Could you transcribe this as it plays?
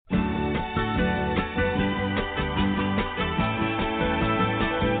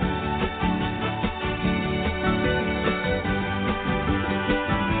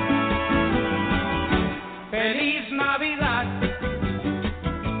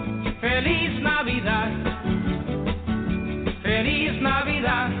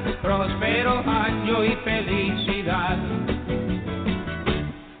año y felicidad.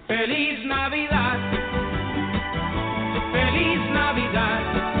 Feliz Navidad, feliz Navidad,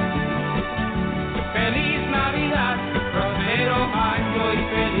 feliz Navidad, próspero año y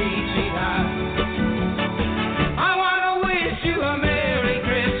felicidad. I wanna wish you a Merry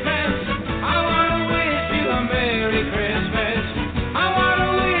Christmas. I wanna wish you a Merry Christmas. I wanna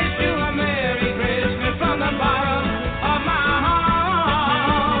wish you a Merry Christmas from the bottom of my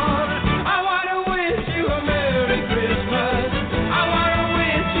heart. I wanna wish you a Merry Christmas. I wanna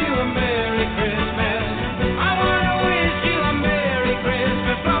wish you a Merry Christmas. I wanna wish you a Merry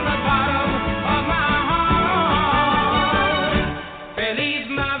Christmas from the bottom of my heart. Feliz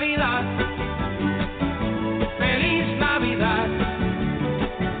Navidad, feliz Navidad,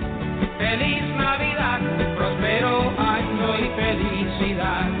 feliz Navidad, próspero año y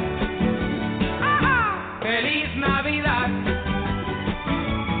felicidad. Feliz Navidad,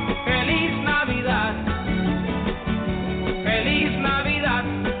 feliz Navidad, feliz Navidad,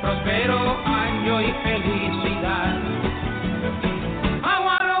 próspero año y felicidad. I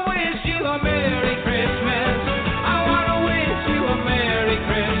wanna wish you a Merry Christmas. I wanna wish you a Merry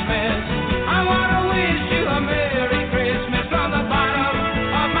Christmas. I wanna wish you a Merry Christmas from the bottom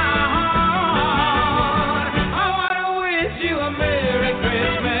of my heart. I wanna wish you a Merry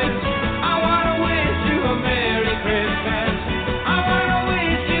Christmas. I wanna wish you a Merry Christmas. I wanna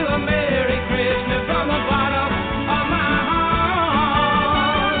wish you a Merry Christmas from the bottom of my heart.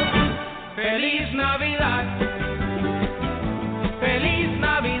 Feliz Navidad, feliz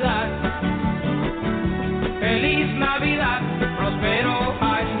Navidad, feliz Navidad, próspero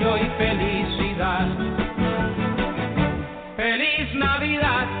año y felicidad. Feliz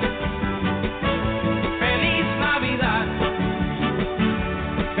Navidad, feliz Navidad,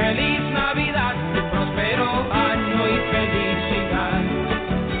 feliz Navidad, próspero año y felicidad.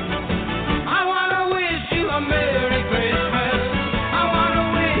 I wanna wish you a Merry Christmas. I wanna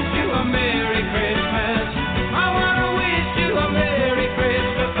wish you a Merry Christmas. I wanna wish you a Merry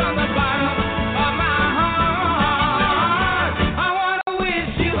Christmas from the bottom of my heart. I wanna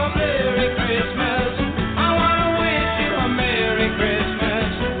wish you a Merry Christmas. I wanna wish you a Merry Christmas.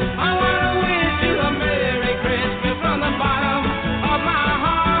 I wanna wish you a Merry Christmas from the bottom of my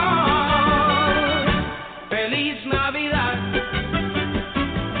heart. Feliz Navidad,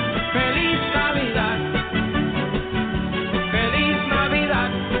 feliz Navidad, feliz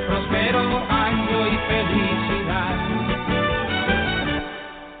Navidad, próspero año y felicidad.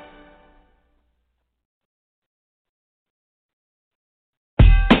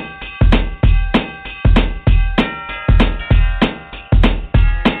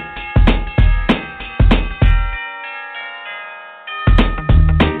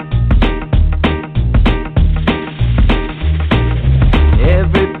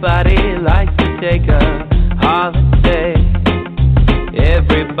 Everybody likes to take a holiday.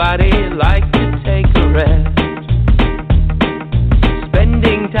 Everybody likes to take a rest.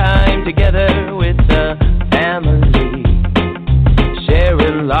 Spending time together with the family,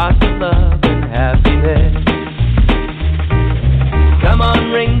 sharing lots of love and happiness. Come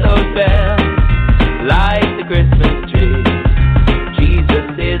on, ring those bells, light the Christmas tree. Jesus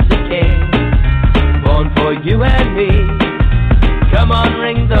is the King, born for you and me. Come on,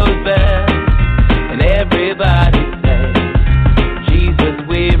 ring those bells, and everybody say, Jesus,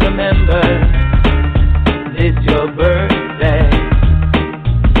 we remember, this your birthday.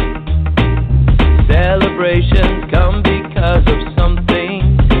 Celebrations come because of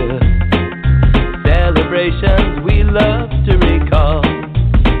something good. Celebrations we love to recall.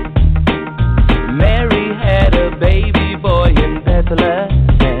 Mary had a baby boy in Bethlehem,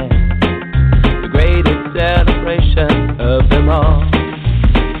 the greatest celebration of them all.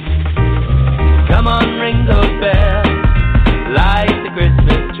 Come on, ring those bells, light the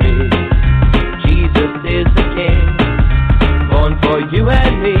Christmas tree. Jesus is the King, born for you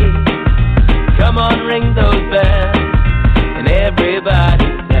and me. Come on, ring those bells, and everybody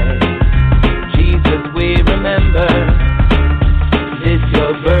say, Jesus, we remember, this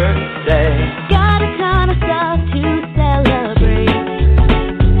your birthday. Got a ton of stuff to celebrate.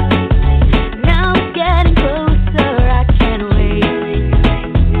 Now it's getting closer, I can't wait.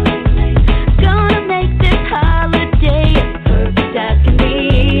 Gonna make this holiday as perfect as can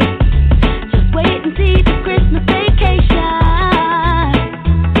be. Just wait and see the Christmas vacation.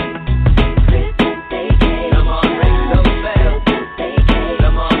 Christmas vacation.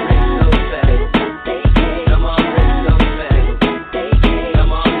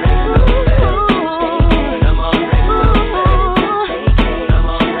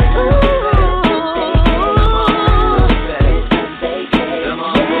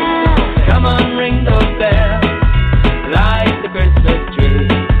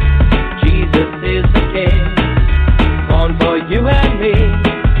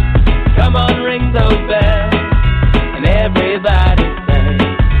 those bells and everybody sing.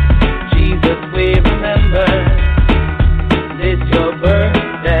 Jesus, we remember this your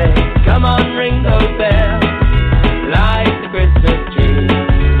birthday. Come on, ring those bells, light the Christmas tree.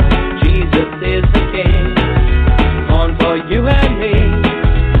 Jesus is the King, born for you and me.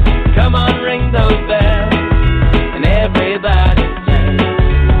 Come on, ring those bells and everybody sing.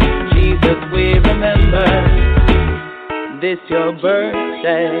 Jesus, we remember this your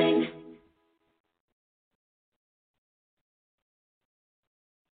birthday.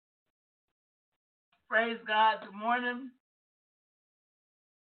 Praise God. Good morning.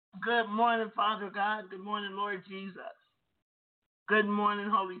 Good morning, Father God. Good morning, Lord Jesus. Good morning,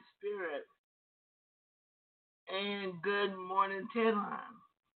 Holy Spirit. And good morning, Tedline.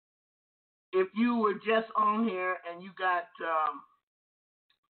 If you were just on here and you got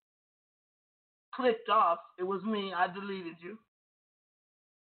clicked off, it was me. I deleted you.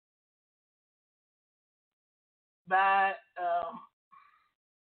 By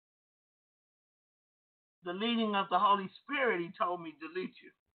the leading of the Holy Spirit, he told me delete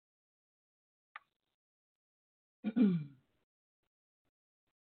you.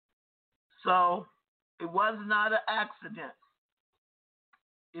 So it was not an accident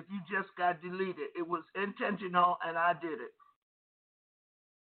if you just got deleted. It was intentional, and I did it.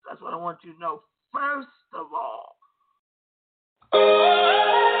 That's what I want you to know. First of all,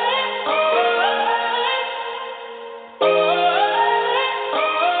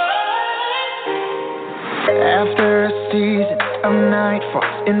 after a season of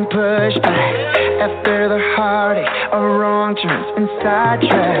nightfalls and pushback, after the heartache of wrong turns and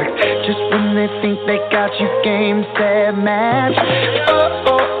sidetracks, just when they think they got you game, set, match,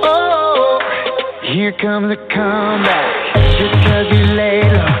 here comes a comeback. Just cause you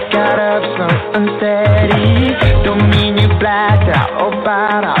laid low, got up slow, unsteady, don't mean you blacked out or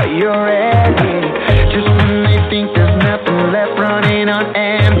bowed out, you're ready. Just when they think there's nothing left running on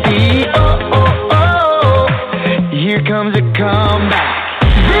empty, here comes a comeback.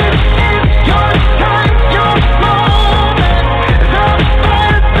 This is your time, your moment.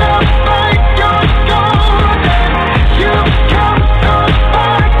 The fight, you're golden. You come so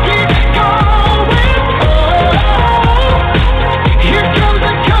far, keep going. Here comes a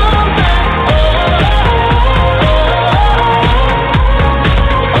comeback.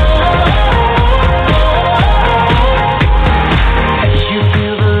 You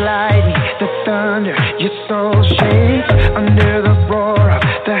feel the lightning, the thunder, your soul shakes under the roar of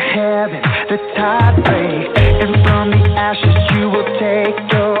the heaven, the tide breaks, and from the ashes you will take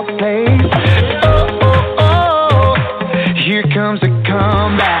your place. Here comes a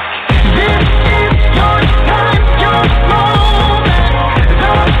comeback. This is your time, your moment.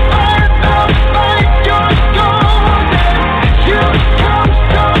 The fight, you're golden. You come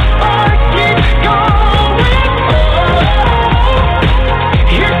so far, keep going.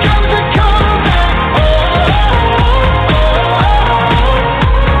 Here comes a comeback.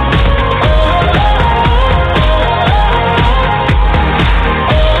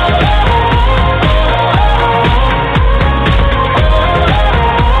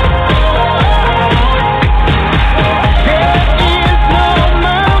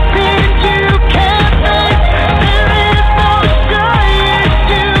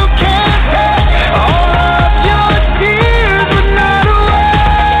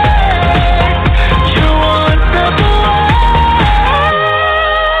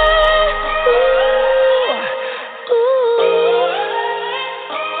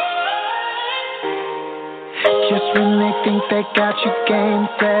 Just when they think they got you game,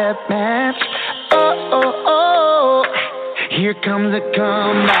 set, match, here comes a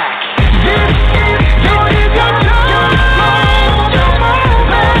comeback. This is your time, your moment.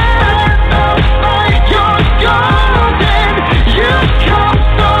 The fight, you're golden. You come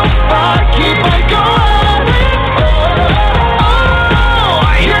so far, keep on going.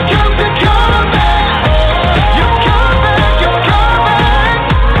 Here comes a comeback. You're coming, you're coming.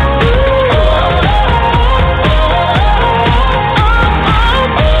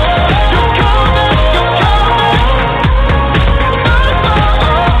 You're coming, you're coming.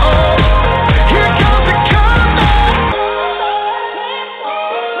 Here comes a comeback.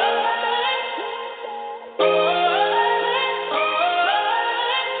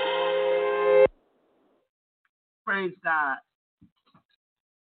 praise God.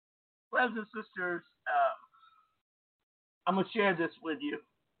 Brothers and sisters, I'm going to share this with you,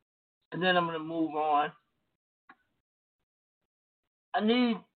 and then I'm going to move on. I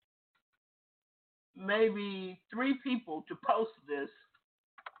need maybe 3 people to post this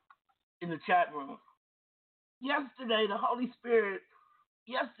in the chat room. Yesterday, the Holy Spirit,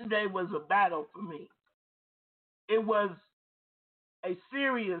 yesterday was a battle for me. It was a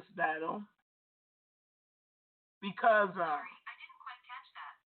serious battle because Sorry, I didn't quite catch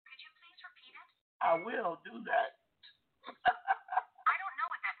that. Could you please repeat it? I will do that. I don't know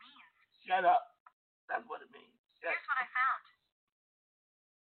what that means. Shut up. That's what it means. Here's what I found.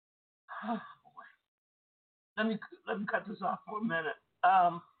 Oh, boy. Let me cut this off for a minute.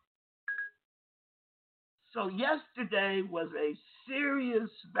 So yesterday was a serious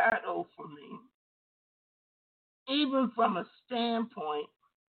battle for me, even from a standpoint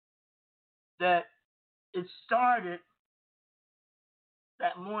that it started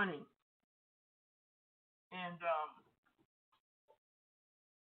that morning, and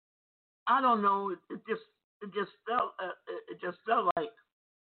I don't know. It just felt like,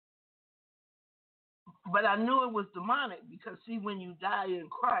 but I knew it was demonic because see, when you die in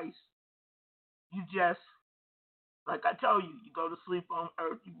Christ, you just, like I told you, you go to sleep on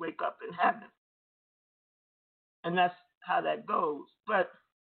earth, you wake up in heaven, and that's how that goes. But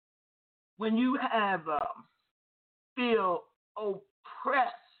when you have feel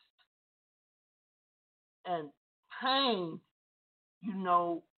oppressed and pain, you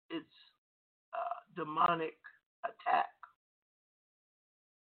know it's a demonic attack.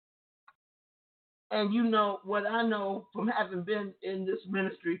 And you know what I know from having been in this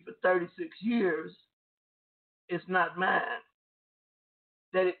ministry for 36 years, it's not mine.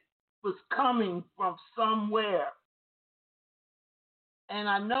 That it was coming from somewhere. And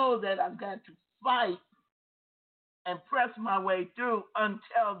I know that I've got to fight and press my way through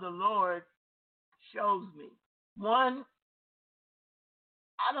until the Lord shows me. One,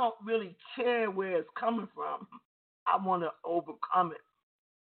 I don't really care where it's coming from. I want to overcome it.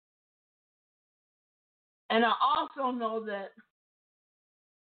 And I also know that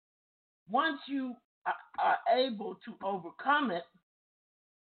once you are able to overcome it,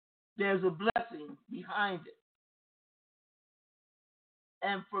 there's a blessing behind it.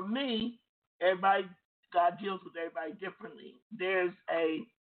 And for me, God deals with everybody differently. There's an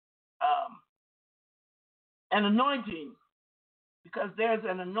anointing, because there's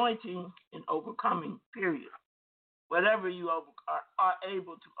an anointing in overcoming, period. Whatever you are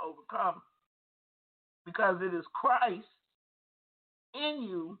able to overcome, because it is Christ in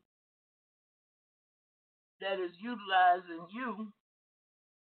you that is utilizing you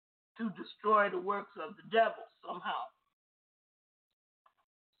to destroy the works of the devil somehow.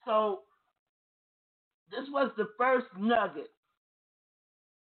 So this was the first nugget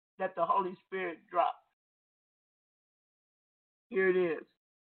that the Holy Spirit dropped. Here it is.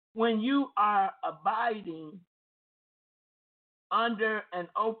 When you are abiding under an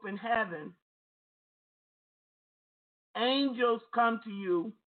open heaven, angels come to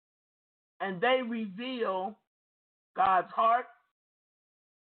you and they reveal God's heart,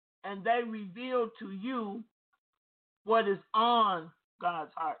 and they reveal to you what is on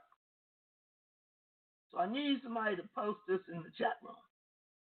God's heart. So I need somebody to post this in the chat room.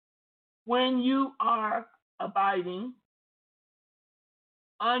 When you are abiding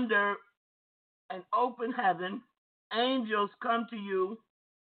under an open heaven, angels come to you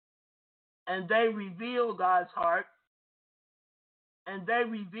and they reveal God's heart, and they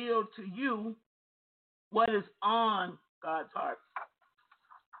reveal to you what is on God's heart.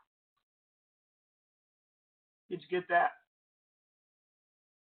 Did you get that?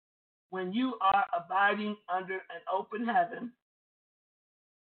 When you are abiding under an open heaven,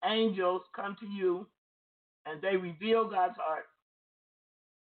 angels come to you and they reveal God's heart,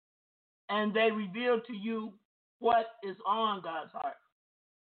 and they reveal to you what is on God's heart.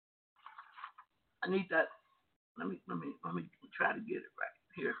 I need that. Let me try to get it right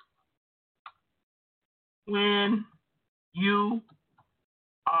here. When you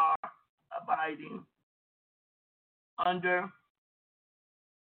are abiding under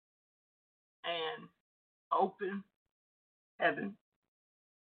an open heaven,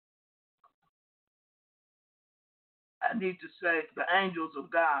 I need to say the angels of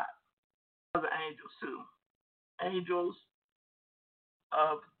God, other angels too. Angels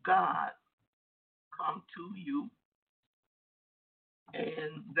of God come to you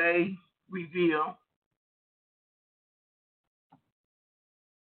and they reveal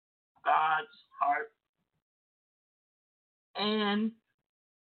God's heart, and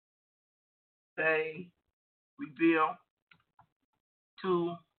they reveal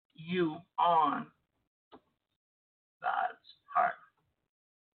to you on God's heart.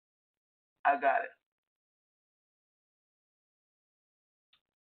 I got it.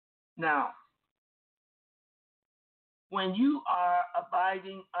 Now, when you are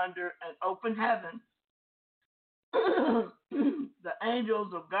abiding under an open heaven, the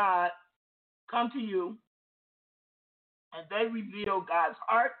angels of God come to you and they reveal God's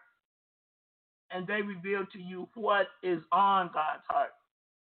heart and they reveal to you what is on God's heart.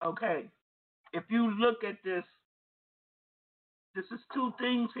 Okay. If you look at this, this is two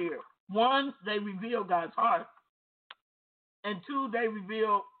things here. One, they reveal God's heart. And two, they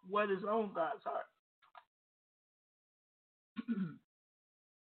reveal what is on God's heart.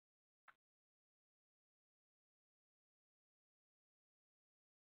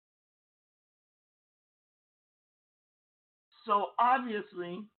 So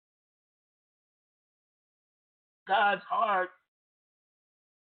obviously, God's heart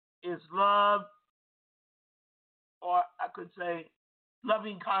is love, or I could say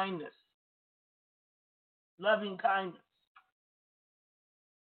loving kindness. Loving kindness.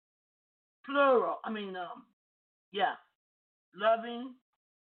 Plural. Loving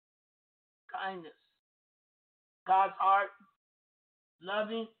kindness. God's heart,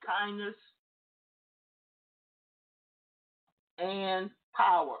 loving kindness, and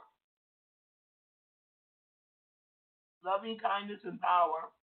power. Loving kindness and power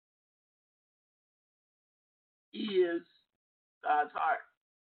is God's heart.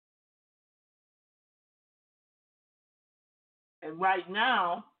 And right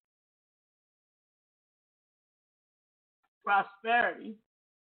now, prosperity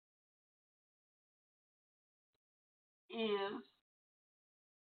is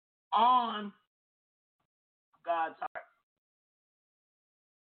on God's heart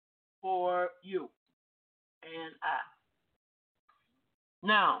for you and I.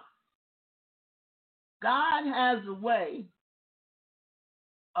 Now, God has a way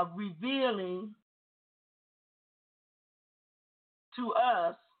of revealing to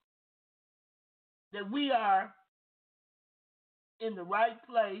us that we are in the right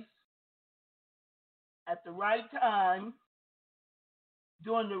place at the right time,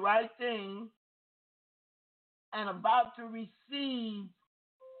 doing the right thing, and about to receive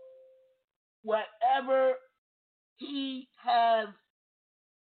whatever He has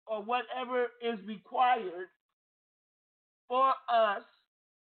or whatever is required for us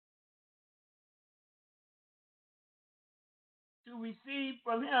to receive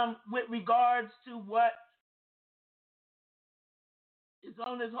from Him with regards to what is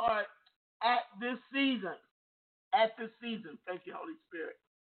on His heart at this season. At this season. Thank you, Holy Spirit.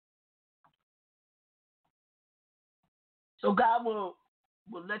 So God will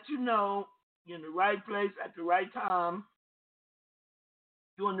let you know you're in the right place at the right time,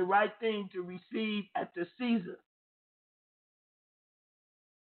 doing the right thing to receive at this season.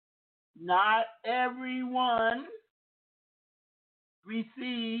 Not everyone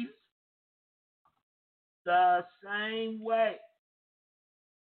receives the same way.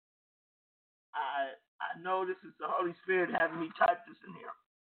 I know this is the Holy Spirit having me type this in here.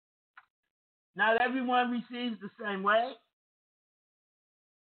 Not everyone receives the same way.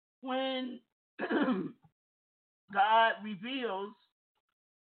 When God reveals,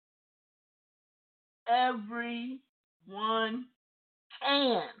 everyone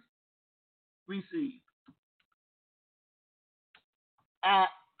can receive at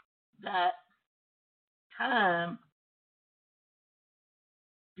that time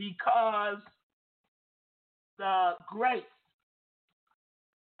because the grace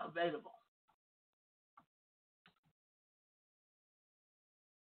available.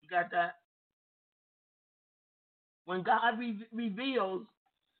 You got that? When God reveals,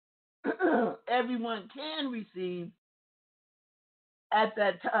 everyone can receive at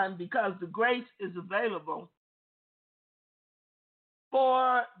that time because the grace is available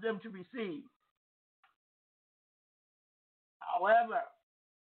for them to receive. However,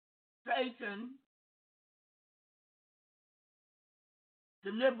 Satan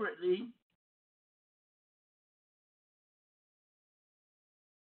deliberately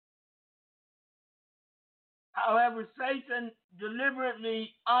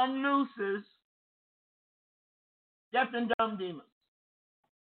unlooses deaf and dumb demons.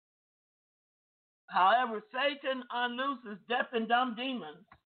 However, Satan unlooses deaf and dumb demons,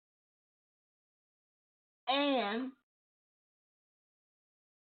 and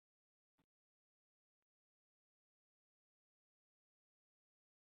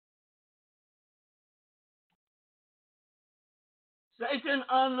Satan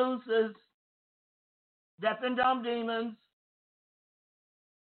unlooses deaf and dumb demons,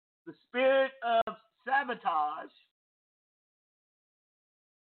 the spirit of sabotage,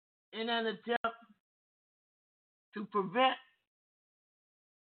 in an attempt to prevent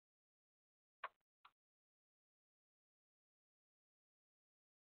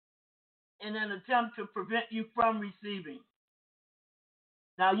in an attempt to prevent you from receiving.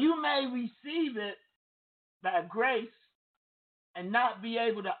 Now, you may receive it by grace and not be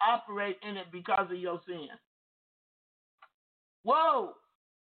able to operate in it because of your sin. Whoa!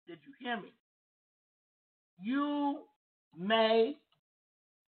 Did you hear me? You may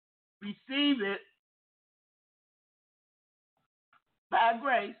receive it by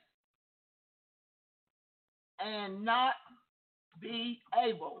grace and not be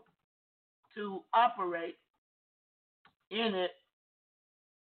able to operate in it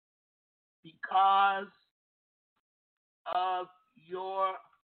because of your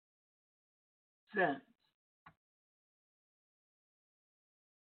sins.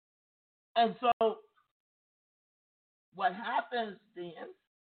 And so what happens then,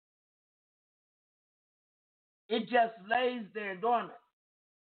 it just lays there dormant.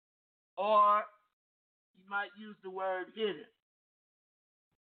 Or you might use the word hidden.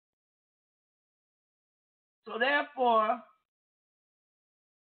 So therefore,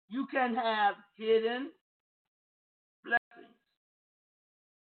 you can have hidden blessings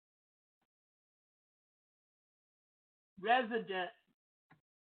resident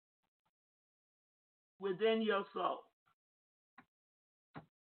within your soul.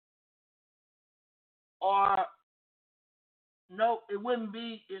 Or, no, it wouldn't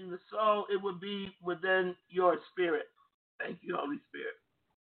be in the soul, it would be within your spirit. Thank you, Holy Spirit.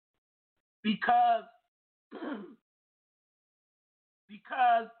 Because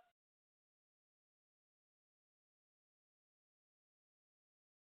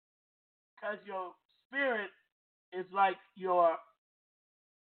your spirit is like your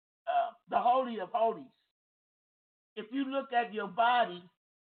the Holy of Holies. If you look at your body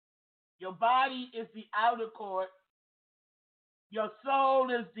is the outer court, your soul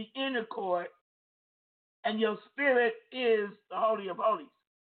is the inner court, and your spirit is the Holy of Holies,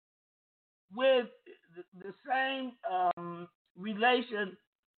 with the same relation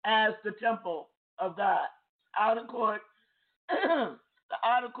as the temple of God. Outer court, the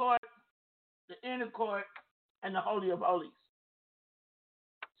outer court, the inner court, and the Holy of Holies.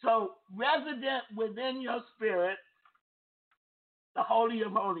 So, resident within your spirit, the Holy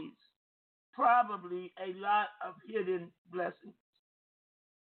of Holies, probably a lot of hidden blessings.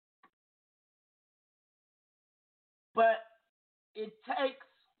 But it takes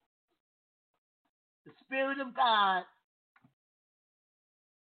the Spirit of God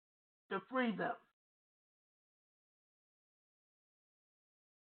to free them.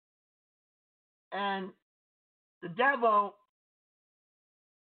 And the devil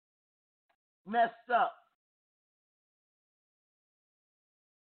messed up.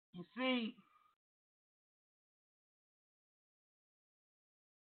 You see,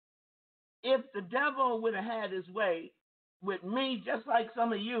 if the devil would have had his way with me, just like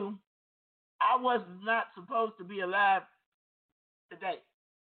some of you, I was not supposed to be alive today.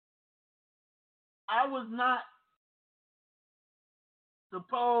 I was not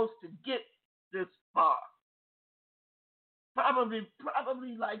supposed to get this far. Probably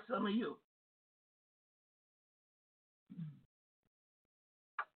like some of you.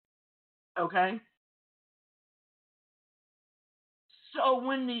 Okay? So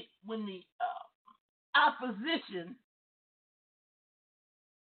when the opposition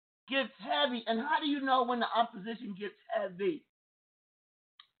gets heavy, and how do you know when the opposition gets heavy?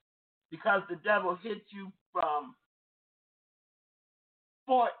 Because the devil hits you from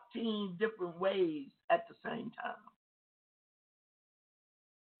 14 different ways at the same time.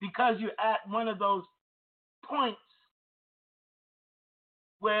 Because you're at one of those points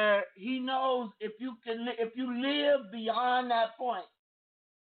where he knows if you live beyond that point,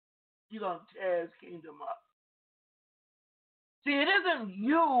 you're going to tear his kingdom up. See, it isn't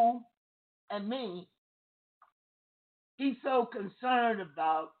you and me he's so concerned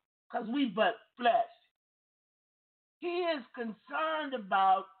about, because we but flesh. He is concerned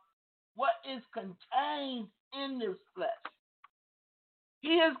about what is contained in this flesh. He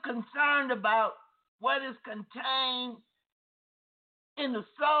is concerned about what is contained in the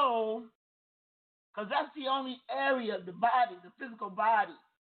soul, because that's the only area of the body, the physical body,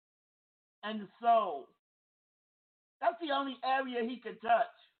 and the soul. That's the only area he can touch.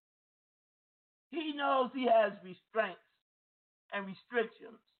 He knows he has restraints and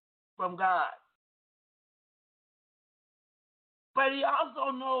restrictions from God. But he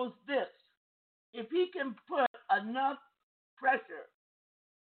also knows this. If he can put enough pressure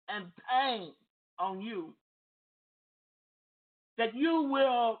and pain on you that you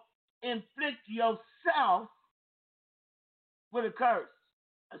will inflict yourself with a curse,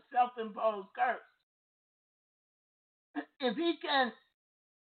 a self-imposed curse. If he can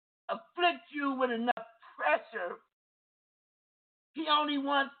afflict you with enough pressure, he only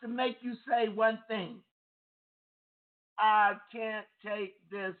wants to make you say one thing. I can't take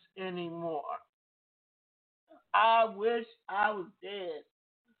this anymore. I wish I was dead.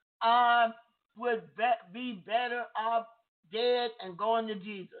 I would be better off dead and going to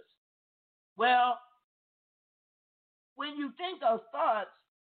Jesus. Well, when you think those thoughts,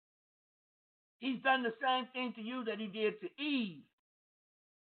 he's done the same thing to you that he did to Eve.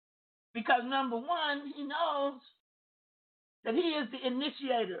 Because number one, he knows that he is the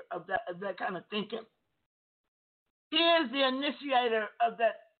initiator of that kind of thinking. He is the initiator of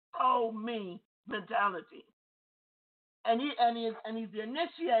that oh me mentality. And he's the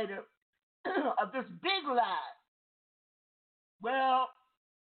initiator of this big lie. Well,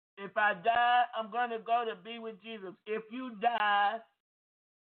 if I die, I'm going to go to be with Jesus. If you die,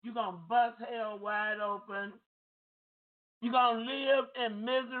 you're going to bust hell wide open. You're going to live in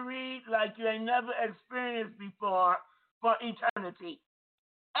misery like you ain't never experienced before for eternity.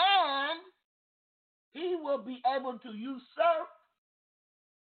 And he will be able to usurp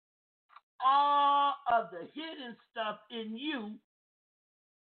all of the hidden stuff in you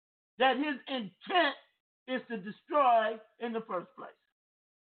that his intent is to destroy in the first place.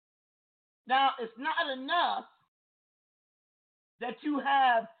 Now, it's not enough that you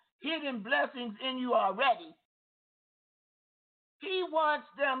have hidden blessings in you already. He wants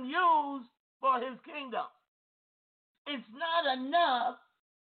them used for his kingdom. It's not enough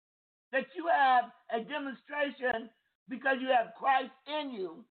that you have a demonstration because you have Christ in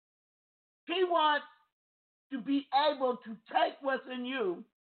you. He wants to be able to take what's in you,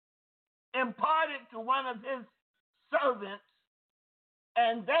 impart it to one of his servants,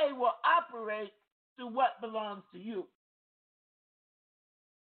 and they will operate through what belongs to you.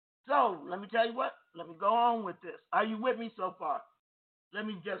 So, let me tell you what. Let me go on with this. Are you with me so far? Let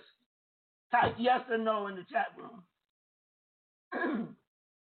me just type yes or no in the chat room.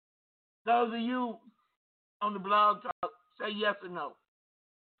 Those of you on the blog talk, say yes or no.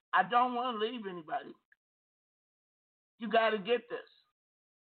 I don't want to leave anybody. You got to get this.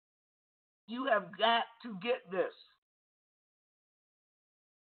 You have got to get this.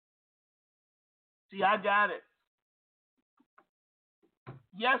 See, I got it.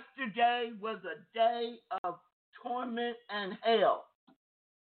 Yesterday was a day of torment and hell.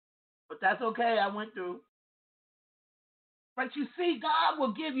 But that's okay, I went through. But you see, God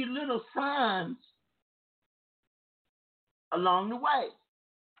will give you little signs along the way.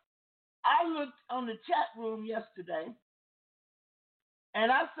 I looked on the chat room yesterday,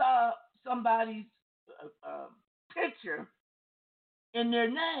 and I saw somebody's picture in their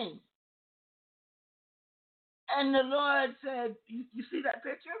name. And the Lord said, you see that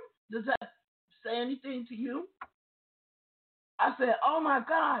picture? Does that say anything to you? I said, oh my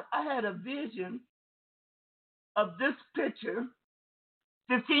God, I had a vision of this picture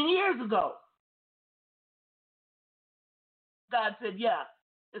 15 years ago. God said, yeah,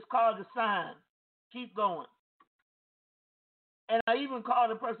 it's called a sign. Keep going. And I even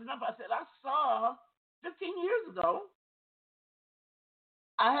called the person up. I said, I saw 15 years ago,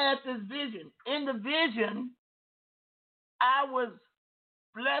 I had this vision. In the vision, I was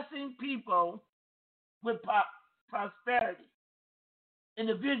blessing people with prosperity. In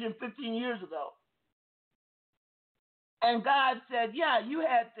the vision 15 years ago. And God said, yeah,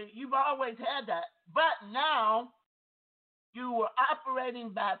 you've always had that. But now you were operating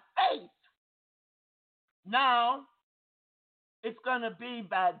by faith. Now it's going to be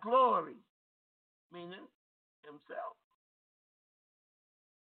by glory, meaning himself.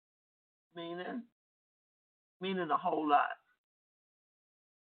 Meaning a whole lot.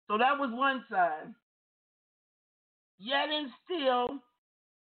 So that was one side. Yet and still,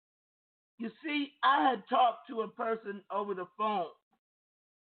 you see, I had talked to a person over the phone,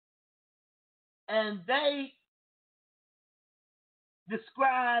 and they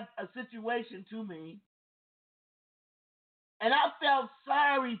described a situation to me, and I felt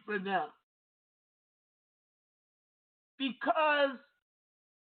sorry for them because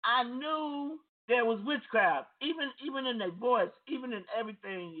I knew there was witchcraft, even in their voice, even in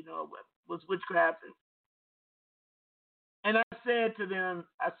everything, was witchcraft. And I said to them,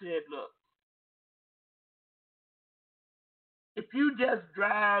 look, if you just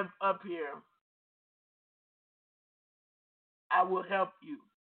drive up here, I will help you.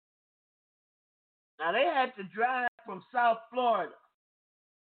 Now, they had to drive from South Florida.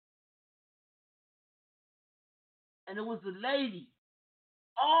 And it was a lady.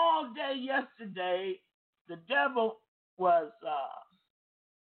 All day yesterday, the devil was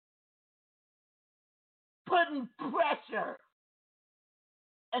putting pressure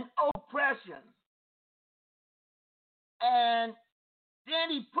and oppression. And then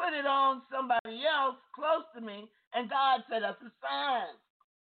he put it on somebody else close to me, and God said, that's a sign.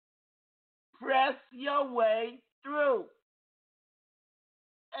 Press your way through.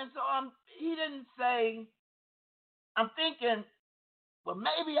 And so he didn't say, I'm thinking, well,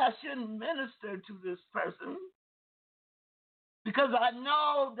 maybe I shouldn't minister to this person because I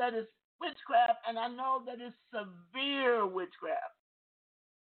know that it's witchcraft, and I know that it's severe witchcraft.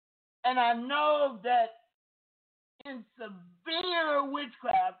 And I know that in severe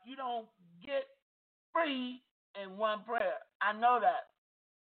witchcraft, you don't get free in one prayer. I know that.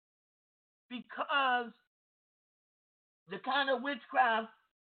 Because the kind of witchcraft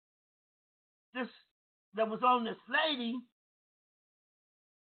that was on this lady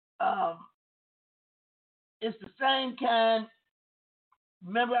is the same kind.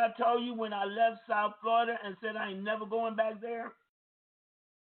 Remember I told you when I left South Florida and said I ain't never going back there?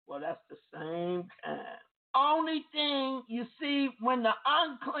 Well, that's the same kind. Only thing you see, when the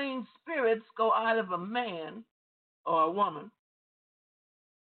unclean spirits go out of a man or a woman,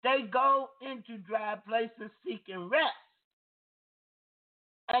 they go into dry places seeking rest.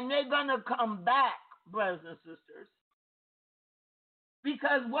 And they're going to come back, brothers and sisters.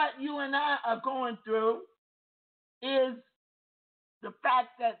 Because what you and I are going through is the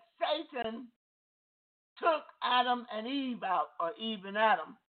fact that Satan took Adam and Eve out, or Eve and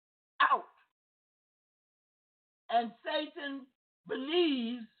Adam out. And Satan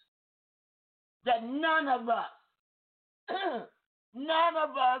believes that none of us,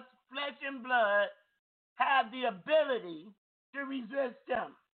 flesh and blood, have the ability to resist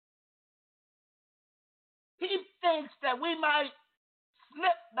him. He thinks that we might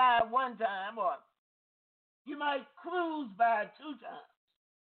slip by one time, or you might cruise by 2 times.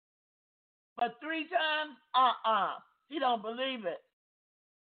 But 3 times, he don't believe it.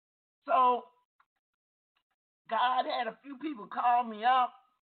 So God had a few people call me up,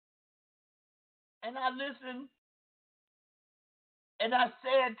 and I listened, and I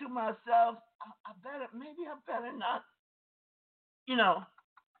said to myself, maybe I better not,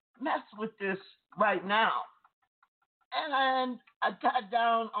 mess with this right now. And I got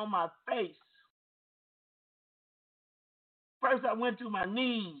down on my face. First, I went to my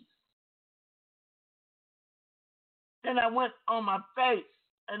knees. Then I went on my face,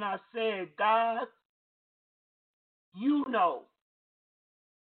 and I said, God, you know,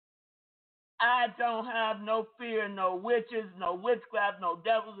 I don't have no fear, no witches, no witchcraft, no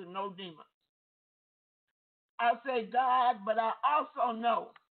devils, and no demons. I say, God, but I also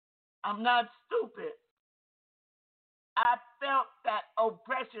know I'm not stupid. I felt that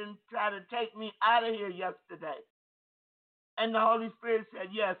oppression try to take me out of here yesterday. And the Holy Spirit said,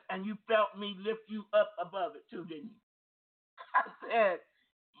 yes, and you felt me lift you up above it too, didn't you? I said,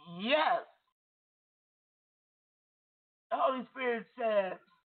 yes. The Holy Spirit said,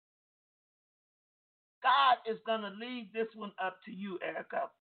 God is going to leave this one up to you, Erica.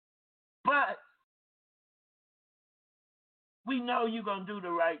 But we know you're going to do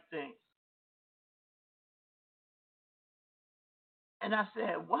the right thing. And I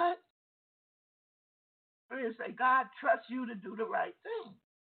said, what? Spirit said, God trusts you to do the right thing.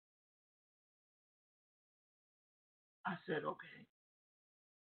 I said, okay.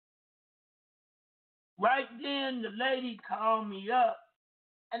 Right then, the lady called me up.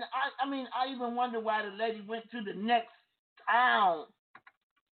 And I even wonder why the lady went to the next town.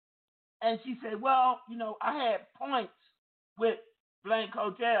 And she said, well, I had points with Blank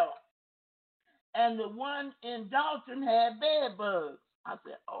Hotel. And the one in Dalton had bed bugs. I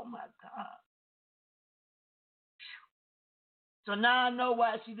said, oh, my God. So now I know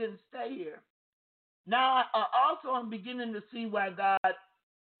why she didn't stay here. Now, also, I'm beginning to see why God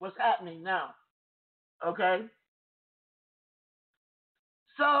was happening now. Okay?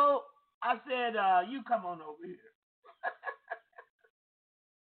 So I said, you come on over here.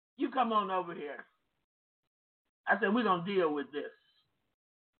 You come on over here. I said, we're going to deal with this.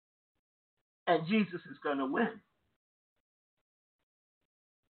 And Jesus is going to win.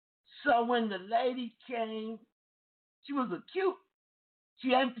 So when the lady came, she was cute. She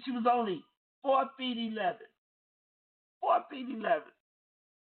was only 4 feet 11. 4 feet 11.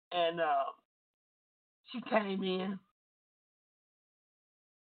 And she came in.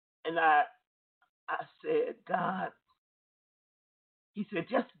 And I said, God, he said,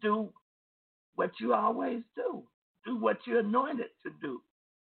 just do what you always do. Do what you're anointed to do.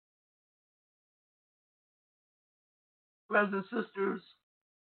 Brothers and sisters,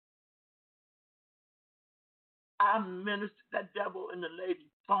 I ministered. That devil and the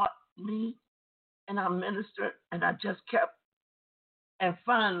lady fought me, and I ministered, and I just kept And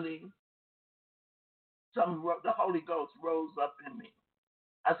finally, the Holy Ghost rose up in me.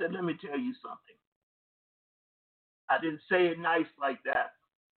 I said, let me tell you something. I didn't say it nice like that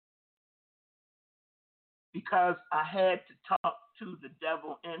because I had to talk to the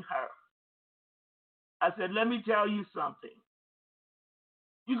devil in her. I said, let me tell you something.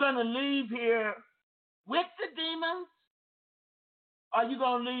 You're going to leave here with the demons, or you're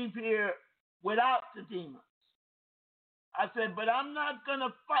going to leave here without the demons. I said, but I'm not going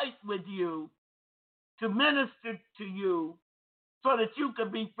to fight with you to minister to you so that you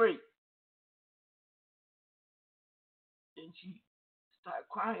can be free. And she started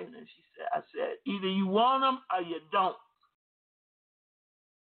crying, and I said, either you want them or you don't.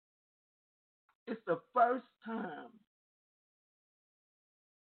 It's the first time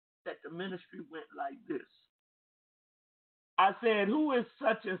that the ministry went like this. I said, who is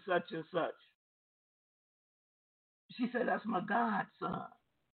such and such and such? She said, that's my godson.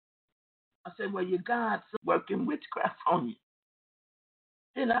 I said, well, your godson working witchcraft on you.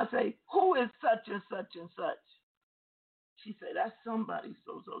 Then I say, who is such and such and such? She said, that's somebody,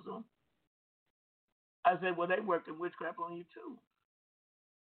 so. I said, well, they working witchcraft on you too.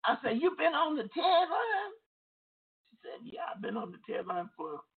 I said, you been on the TED line? She said, yeah, I've been on the TED line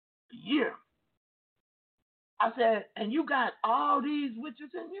for a year. I said, and you got all these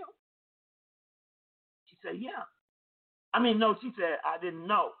witches in you? She said, yeah. No, she said, I didn't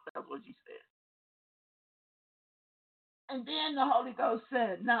know. That's what she said. And then the Holy Ghost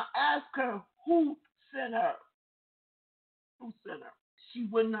said, now ask her who sent her. Who sent her? She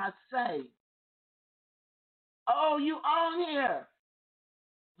would not say. Oh, you on here.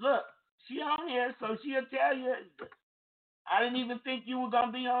 Look, she on here, so she'll tell you. I didn't even think you were going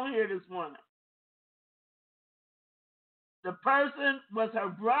to be on here this morning. The person was her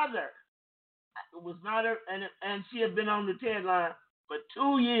brother. It was not her, and she had been on the TED line for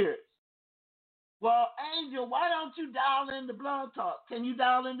 2 years. Well, Angel, why don't you dial in the Blog Talk? Can you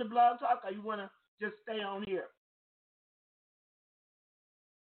dial in the Blog Talk, or you want to just stay on here?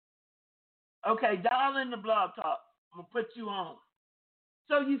 Okay, dial in the Blog Talk. I'm going to put you on.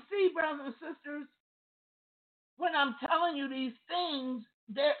 So you see, brothers and sisters, when I'm telling you these things,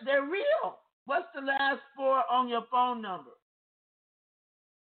 they're real. What's the last 4 on your phone number?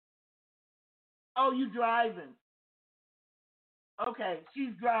 Oh, you driving. Okay,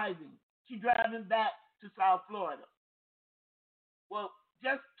 she's driving. She's driving back to South Florida. Well,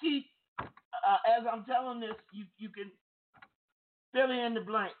 just keep, as I'm telling this, you can fill in the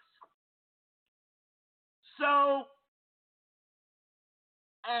blanks. So,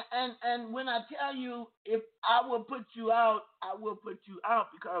 and when I tell you, if I will put you out, I will put you out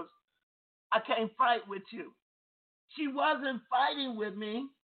because I can't fight with you. She wasn't fighting with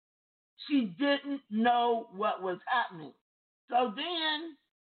me. She didn't know what was happening. So then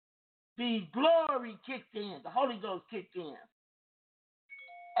the glory kicked in. The Holy Ghost kicked in.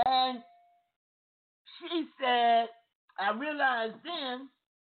 And she said, I realized then,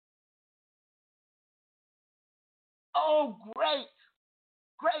 oh, great,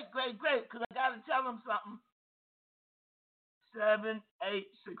 because I got to tell them something.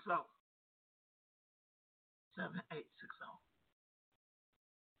 7860. 7860.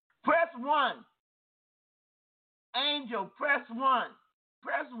 Press 1. Angel, press 1.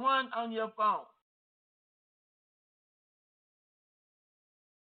 Press 1 on your phone.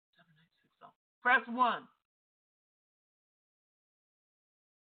 7860. Press 1.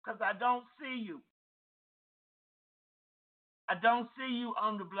 Because I don't see you. I don't see you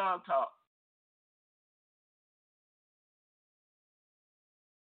on the Blog Talk.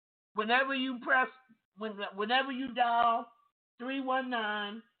 Whenever you dial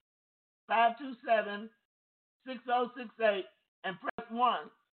 319-527-6068 and press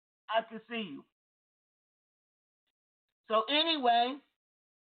 1, I can see you. So anyway,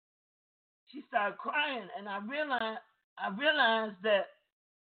 she started crying, and I realized that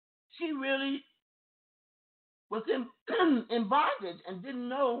she really was in bondage and didn't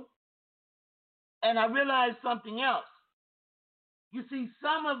know. And I realized something else. You see,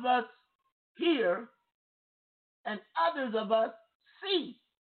 some of us hear and others of us see.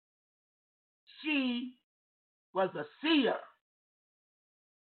 She was a seer.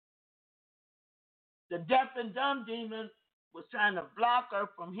 The deaf and dumb demon was trying to block her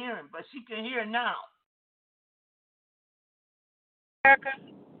from hearing, but she can hear now. Erica?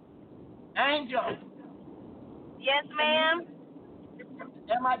 Angel. Yes, ma'am.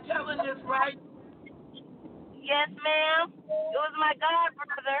 Am I telling this right? Yes, ma'am. It was my god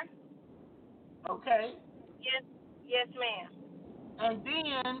brother. Okay. Yes, ma'am. And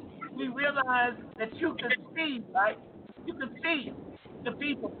then we realized that you could see, right? You could see. the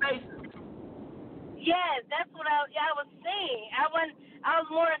people's faces. Yes, that's what I was seeing. I was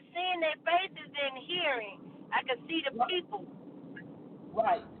more seeing their faces than hearing. I could see the people.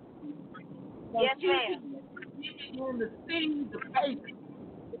 Right. So Yes, she ma'am. began to see the faces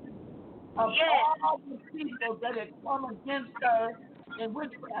of Yes. all the people that had come against her in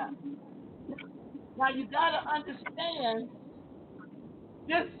witchcraft. Now you got to understand,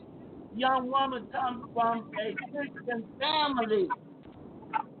 this young woman comes from a Christian family.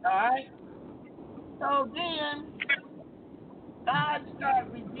 All right? So then God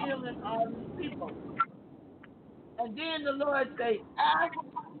started revealing all these people. And then the Lord said, ask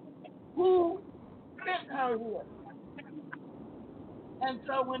who sent her here. And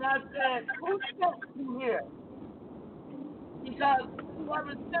so when I said, who sent you here? Because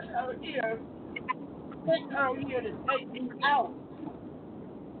whoever sent her here to take me out.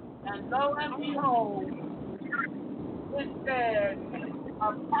 And lo and behold, it said,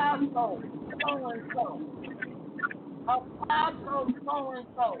 Apostle so-and-so. Apostle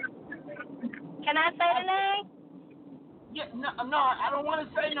so-and-so. Can I say the name? Yeah, no, I don't want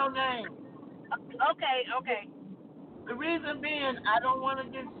to say no name. Okay. The reason being, I don't want to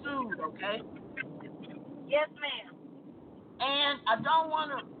get sued, okay? Yes, ma'am. And I don't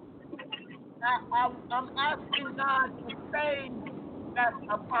want to, I'm asking God to save that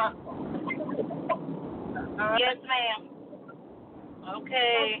apostle. All right? Yes, ma'am.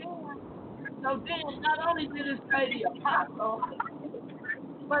 Okay. So then, not only did it say the apostle,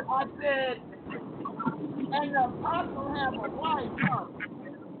 but I said, and the apostle have a wife, huh?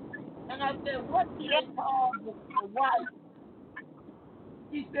 And I said, what do they call the wife?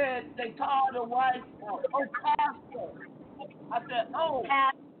 He said, they call the wife, pastor. I said,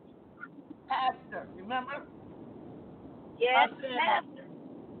 pastor, remember? Yes, I said pastor.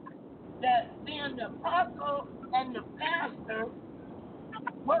 that then the apostle and the pastor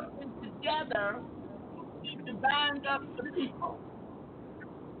working together to bind up the people,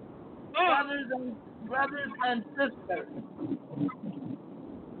 brothers and sisters.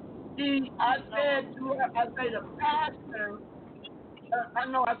 See, I said to her, I said the pastor,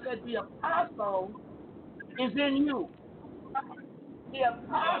 I said the apostle is in you. The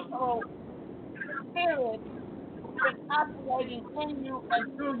apostle spirit is operating in you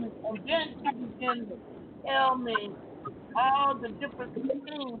and through you. And then she began to tell me all the different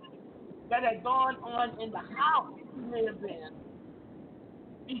things that had gone on in the house she lived in.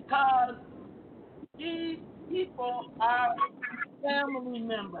 Because these people are family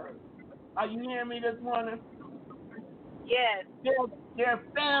members. Are you hearing me this morning? Yes. They're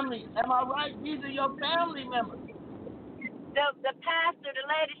family. Am I right? These are your family members. The pastor, the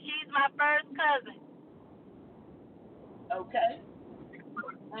lady, she's my first cousin. Okay?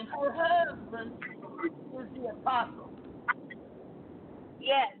 And her husband is the apostle.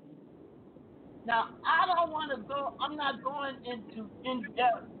 Yes. Now, I don't want to go, I'm not going into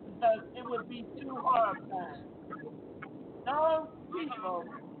in-depth because it would be too horrifying. Those people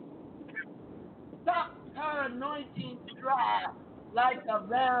suck her anointing dry like a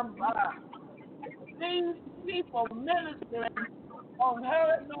vampire. These people ministering on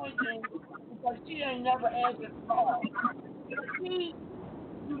her anointing because she ain't never answered the call.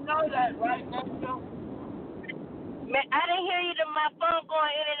 You know that, right, Angel? I didn't hear you. My phone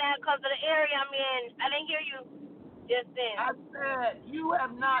going in and out because of the area I'm in. I didn't hear you just then. I said you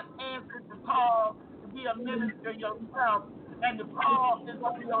have not answered the call to be a minister yourself, and the call is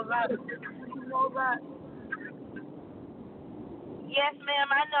on your life. Do you know that? Yes, ma'am,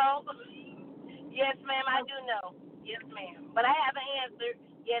 I know. Yes, ma'am, I do know. Yes, ma'am. But I haven't answered.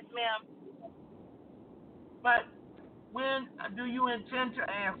 Yes, ma'am. But when do you intend to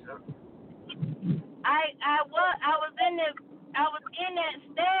answer? I was in that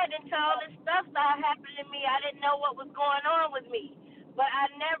stead until all this stuff started happening to me. I didn't know what was going on with me. But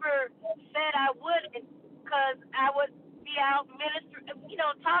I never said I wouldn't because I would be out ministering,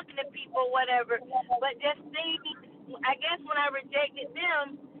 talking to people, whatever. But just things, I guess when I rejected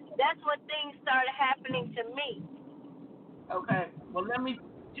them, that's when things started happening to me. Okay. Well, let me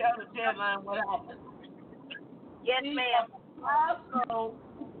tell the deadline what happened. Yes, ma'am. Also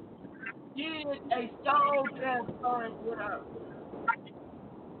did a soul transference with her.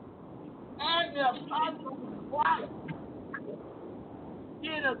 And the apostle's wife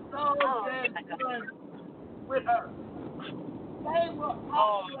did a soul transference with her. They were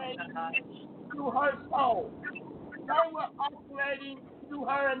operating through her soul. They were operating through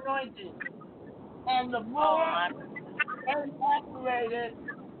her anointing. And the more they operated,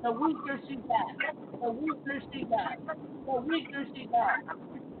 the weaker she got. The weaker she got. The weaker she got.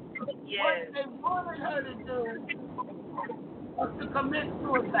 Yes. What they wanted her to do or to commit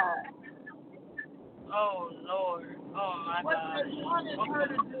suicide. Oh, Lord. Oh, my What God. they wanted her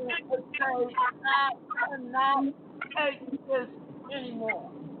to do was say, I cannot take this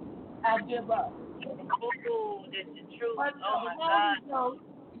anymore. I give up. Oh, this is true. But Oh, my God.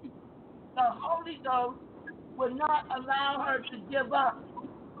 The Holy Ghost would not allow her to give up.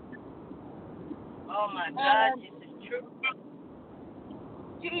 Oh, my God, And this is true.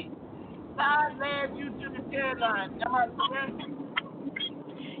 God led you to the deadline. Am I correct?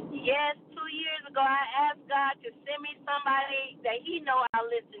 Yes, 2 years ago, I asked God to send me somebody that He know I'll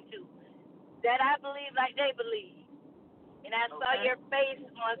listen to, that I believe like they believe. And I saw your face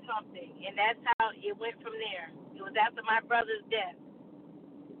on something, and that's how it went from there. It was after my brother's death.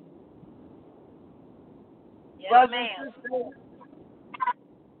 Yes, Brothers ma'am. and sisters,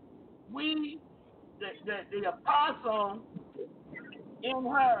 we, the apostle in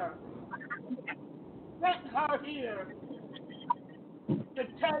her, sent her here to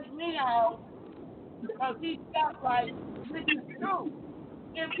take me out because he felt like this is true.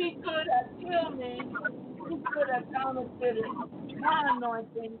 If he could have killed me, he could have counterfeited my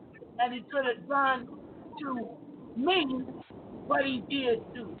anointing, and he could have done to me what he did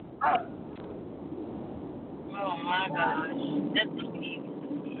to her. Oh, my gosh. That's deep.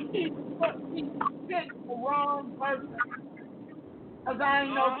 He picked the wrong person because I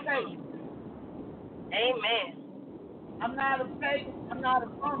ain't no fake. Amen. I'm not a fake. I'm not a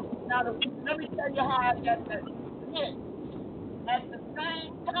phony. Let me tell you how I got that hit. At the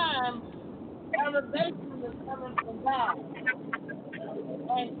same time, elevation is coming from God.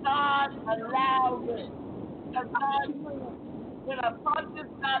 And God allowed it. Because God knew when I fought this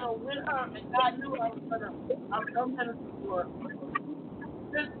battle with her, and God knew I was going to minister to her.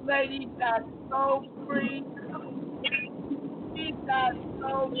 This lady got so free. She got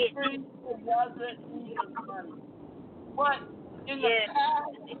so free, it wasn't even funny. But in the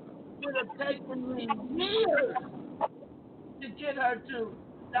past, it would have taken me years to get her to.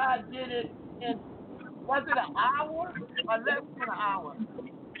 God did it in, was it an hour or less than an hour?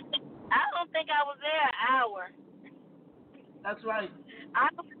 I don't think I was there an hour. That's right. I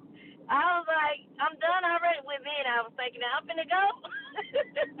was like, I'm done already with me, and I was thinking, I'm finna go.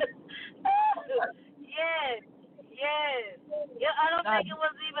 Yes. Yeah, I don't think it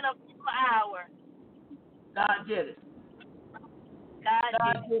was even a full hour. God did it. God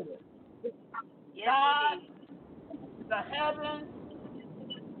did it. Yes, God, He did.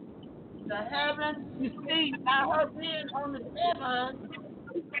 the heaven, you see, by her being on the deadline,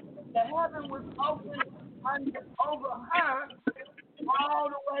 the heaven was open over her all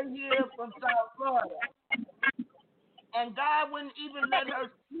the way here from South Florida. And God wouldn't even let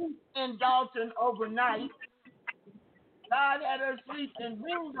her sleep in Dalton overnight. God had her sleep in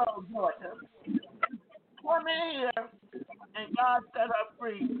Ringo, Georgia. Come in here, and God set her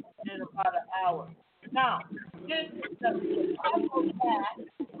free in about an hour. Now, this is the apostle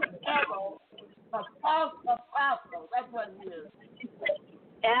apostle, that's what it is.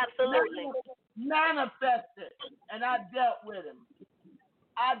 Absolutely. Manifested, and I dealt with him.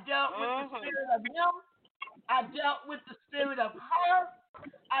 I dealt with the spirit of him. I dealt with the spirit of her.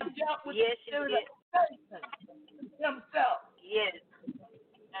 I dealt with the spirit of Satan himself. Yes.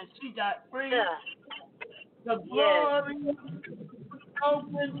 And she got free. Yeah. The glory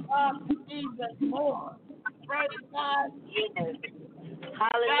opened up even more. Praise God. Yes.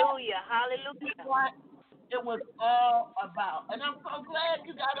 Hallelujah. Hallelujah. That's what it was all about. And I'm so glad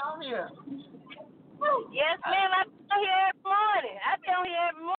you got on here. Yes, ma'am. I be on here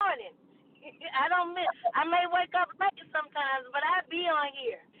every morning. I don't miss. I may wake up late sometimes, but I be on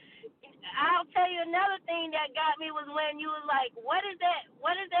here. I'll tell you another thing that got me was when you was like, what is that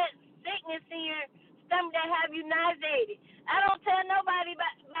sickness in your stomach that have you nauseated? I don't tell nobody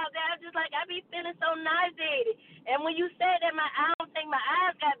about that. I'm just like, I be feeling so nauseated. And when you said that, I don't think my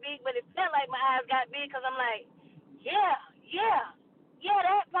eyes got big, but it felt like my eyes got big because I'm like, yeah,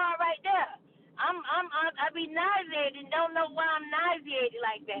 that part right there. I be nauseated and don't know why I'm nauseated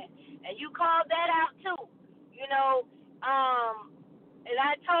like that. And you called that out too, you know. And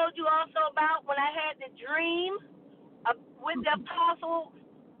I told you also about when I had the dream with the apostle.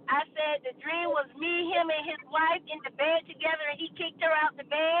 I said the dream was me, him, and his wife in the bed together, and he kicked her out the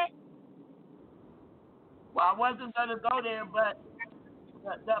bed. Well, I wasn't going to go there, but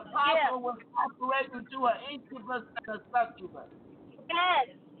the apostle was operating to an incubus and a succubus.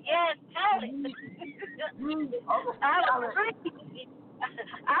 Yes, tell it.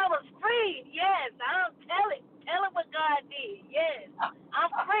 I was free, yes. I'll tell it. Tell it what God did, yes.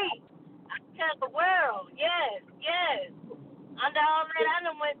 I'm free. I tell the world, yes. Under all that I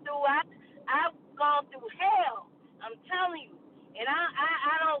done went through, I've gone through hell. I'm telling you. And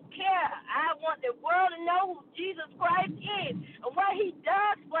I don't care. I want the world to know who Jesus Christ is and what he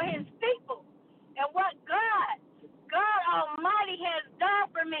does for his people and what God Almighty has done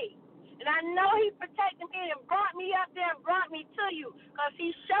for me. And I know he protected me and brought me up there and brought me to you because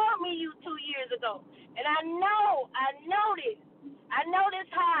he showed me you 2 years ago. And I know this. I know this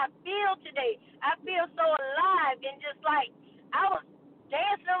how I feel today. I feel so alive and just like I was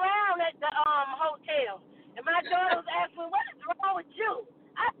dancing around at the hotel. And my daughter was asking me, what is wrong with you?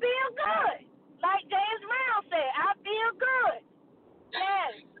 I feel good. Like James Brown said, I feel good.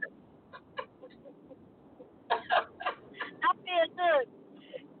 Yes. I feel good.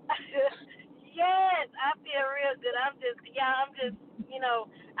 Yes, I feel real good. I'm just,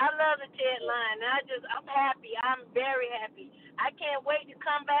 I love the Ted line. I'm happy. I'm very happy. I can't wait to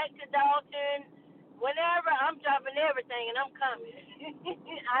come back to Dalton. Whenever, I'm dropping everything and I'm coming.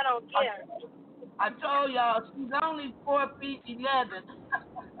 I don't care. I told y'all she's only 4 feet 11.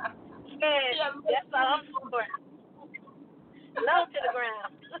 Yes, that's all I'm for. Low to the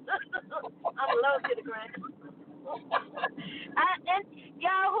ground. I'm low to the ground. And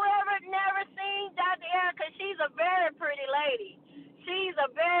y'all, whoever never seen Dr. Erica, she's a very pretty lady. She's a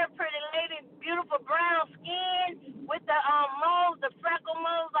very pretty lady, beautiful brown skin with the moles, the freckle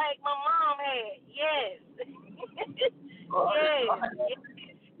moles like my mom had. Yes.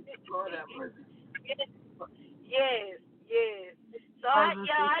 Yes. So I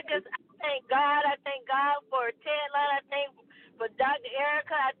thank God. I thank God for Ted Line. I thank for Dr.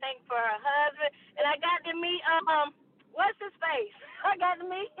 Erica. I thank for her husband. And I got to meet what's his face? I got to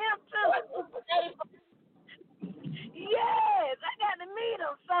meet him too. Yes, I got to meet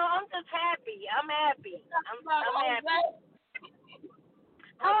him. So I'm just happy. I'm happy. I'm happy.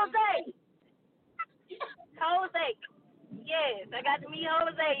 Jose. Yes, I got to meet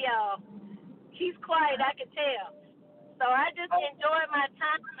Jose, y'all. He's quiet, I can tell. So I just enjoyed my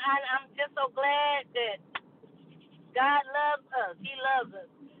time. I'm just so glad that God loves us. He loves us.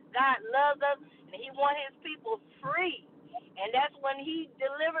 God loves us, and he wants his people free. And that's when he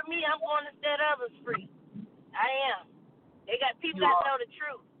delivered me, I'm going to set others free. I am. People got to know the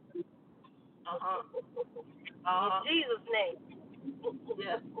truth. In Jesus' name.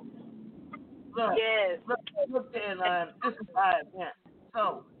 Yes. Look, yes. Look, Ted, this is how it went.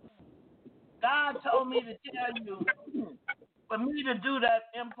 So, God told me to tell you for me to do that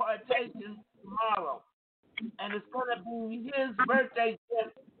impartation tomorrow. And it's going to be his birthday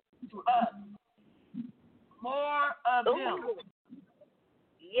gift to us. More of him.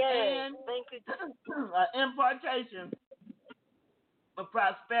 Yes. And thank you. impartation of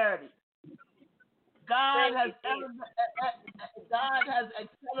prosperity. God has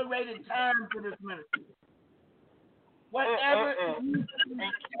accelerated time for this ministry. Whatever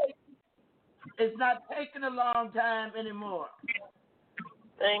it's not taking a long time anymore.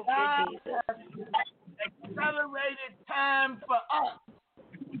 Thank God you, Jesus. has accelerated time for us.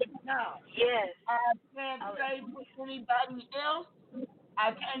 Now, yes. I can't say for anybody else.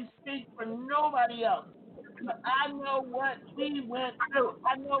 I can't speak for nobody else. But I know what we went through.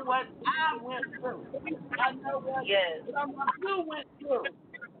 I know what I went through. I know what some of you went through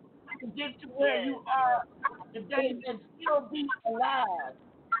to get to where you are today and still be alive.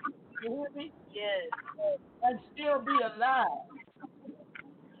 You hear me? Yes. And still be alive.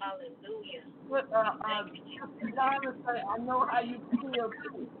 Hallelujah. I know how you feel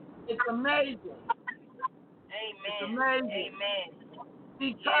too. It's amazing. Amen. It's amazing. Amen.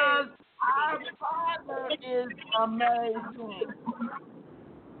 Because our Father is amazing.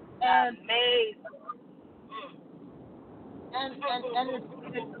 And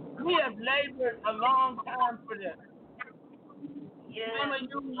we have labored a long time for this. Some of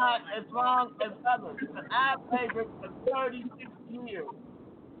you not as long as others, but I've labored for 36 years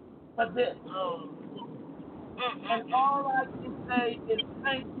for this. And all I can say is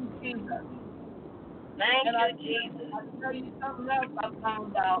thank you, Jesus. Thank you, Jesus. I'll tell you something else I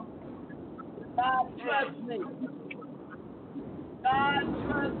found out. God trusts me. God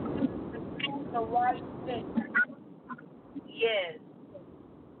trusts me to do the right thing. Yes.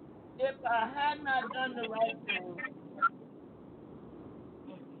 If I had not done the right thing,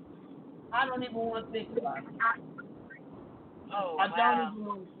 I don't even want to think about it. I don't even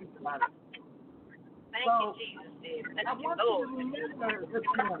want to think about it. Thank you, Jesus. I want you to remember this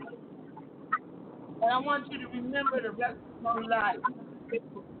morning. And I want you to remember the rest of your life.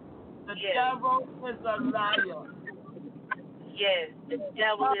 The devil is a liar. Yes, the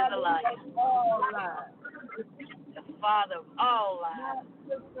devil is a liar. All lies. The father of all lies.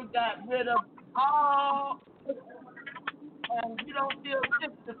 My sister got rid of all, and you don't feel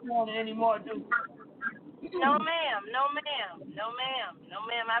sick this morning anymore, do you? No, ma'am. No, ma'am. No, ma'am. No,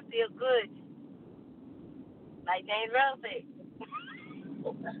 ma'am. I feel good. Like James Rose said.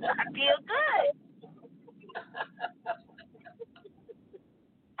 I feel good.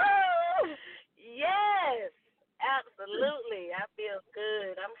 Yes, absolutely. I feel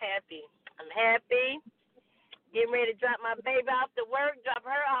good. I'm happy. Getting ready to drop my baby off to work, drop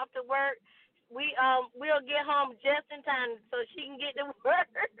her off to work. We'll get home just in time so she can get to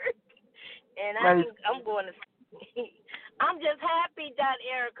work. And I'm going to sleep. I'm just happy,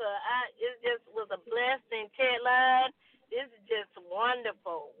 Erica. It just was a blessing, Ted Line. This is just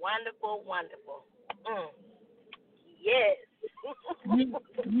wonderful, wonderful, wonderful. Yes.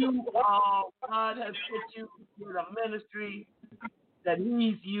 God has put you in a ministry that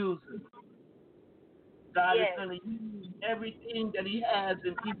He's using. God is going to use everything that He has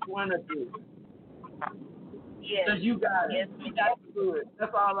in each one of you. Yes. Because you got it. You got the good.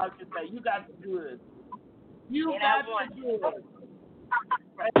 That's all I can say. You got the good. You got the good.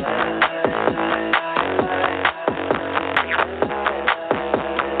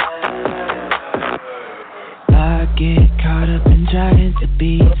 I get caught up in trying to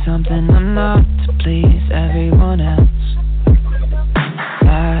be something I'm not to please everyone else.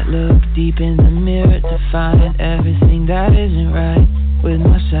 I look deep in the mirror to find everything that isn't right with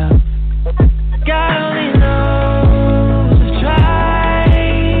myself. God only knows I've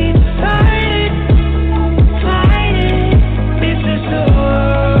tried to fight it. It's just the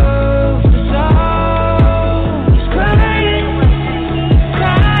world was always crying.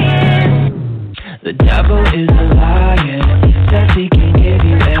 The devil is a liar. Says he can give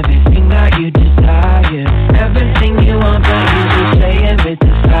you everything that you desire, everything you want, but you just saying with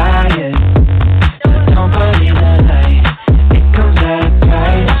desire. So don't believe the lie. It comes at a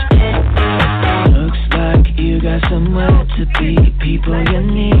price. Looks like you got somewhere to be, people you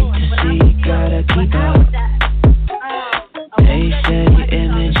need to see, gotta keep up. They say your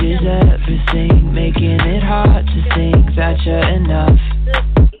image is everything, making it hard to think that you're enough.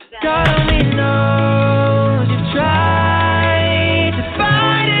 God only knows you've tried to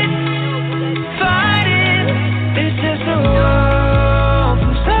fight it. It's just the world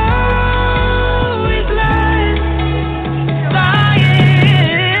who's always lying.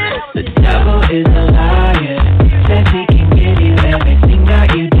 The devil is a liar. Says he can give you everything that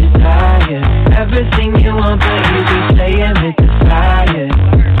you desire, everything you want, but you be saying with desire.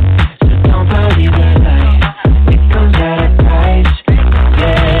 So don't believe the lie. It comes at a price.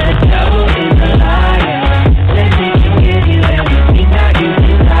 Yeah, the devil is a liar. Says he can give you everything that you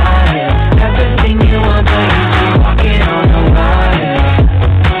desire, everything you want, but you be walking on a wire.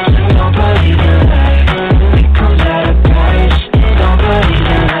 So don't believe the lie. It comes at a price. Don't believe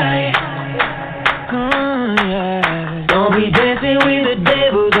the lie. Don't be dancing with the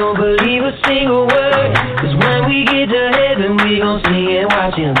devil, don't believe a single word. Cause when we get to heaven, we gon' sing and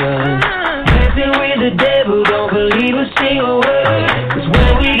watch him burn. Dancing with the devil, don't believe a single word. Cause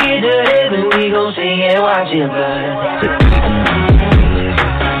when we get to heaven, we gon' sing and watch him burn.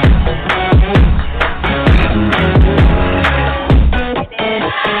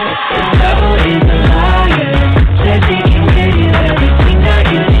 The devil is a liar. Says he can give you everything that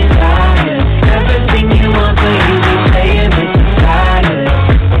you desire, everything you want, but you be saying with desire.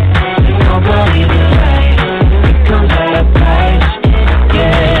 So don't believe the lie. It comes at a price.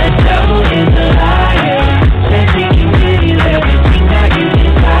 Yeah, the devil is a liar. Says he can give you everything that you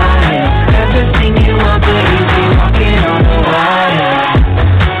desire, everything you want, but you be walking on a wire.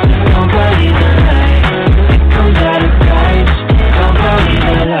 So don't believe the lie. It comes at a price. Don't believe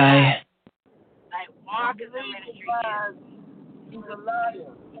the lie. Like Mark is a ministry. He's a liar.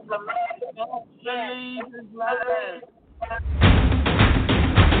 He's a liar. Don't believe his lies.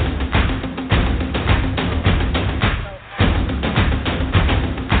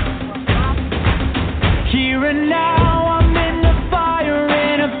 Here and now, I'm in the fire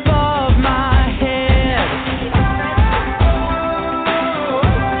and above my head.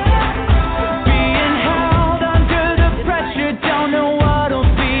 Being held under the pressure, don't know what'll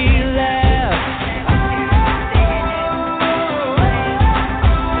be left.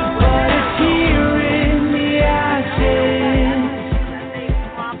 But it's here in the ashes.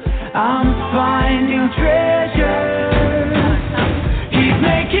 I'm finding treasure. He's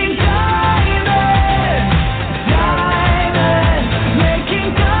making diamonds.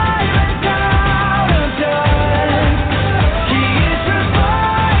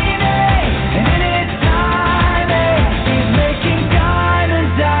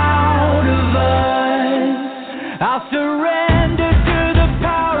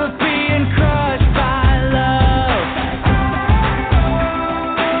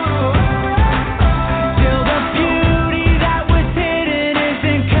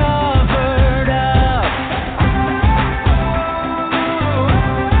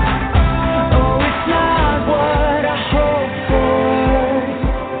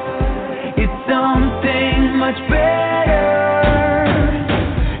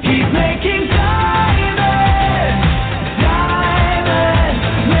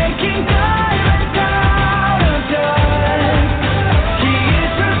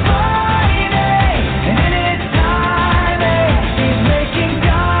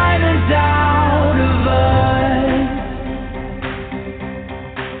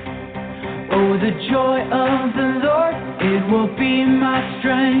 the joy of the Lord, it will be my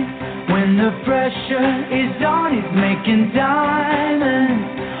strength. When the pressure is on, He's making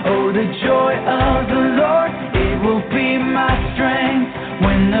diamonds. Oh, the joy of the Lord, it will be my strength.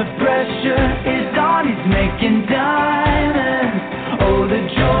 When the pressure is on, He's making diamonds. Oh, the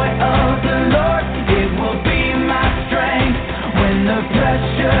joy of the Lord, it will be my strength. When the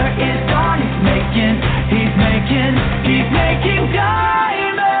pressure is on, He's making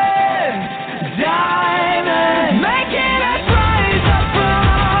diamonds, diamonds, making us rise up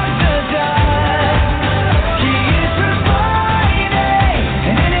from the dust. He is refining,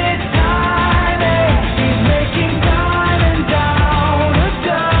 and in His timing, He's making diamonds out of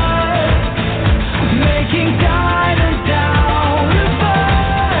dust, making diamonds out of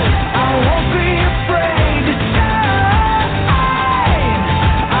us. I won't be afraid to shine.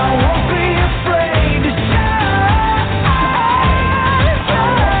 I won't be afraid to shine. I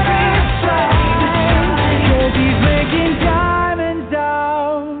won't be afraid to shine, 'cause He's making diamonds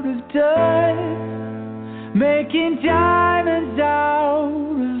out of dust, making diamonds out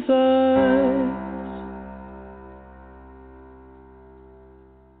of us.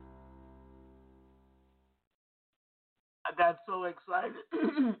 I got so excited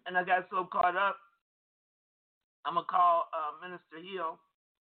and I got so caught up. I'm going to call Minister Hill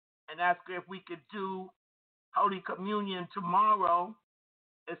and ask her if we could do Holy Communion tomorrow,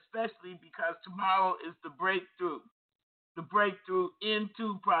 especially because tomorrow is the breakthrough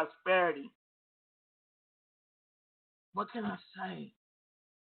into prosperity. What can I say?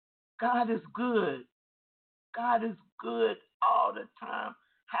 God is good. God is good all the time.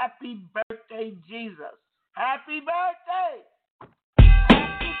 Happy birthday, Jesus. Happy birthday.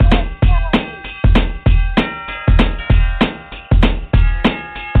 Happy birthday.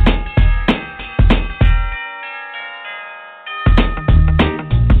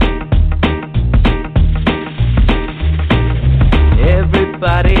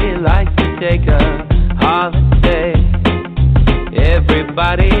 Everybody likes to take a holiday.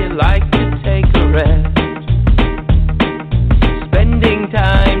 Everybody likes to take a rest. Spending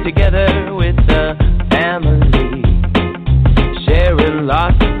time together with the family, sharing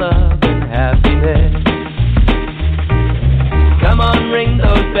lots of love and happiness. Come on, ring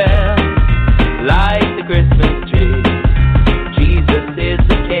those bells, light the Christmas tree. Jesus is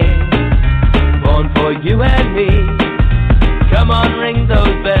the King, born for you and me. Come on, ring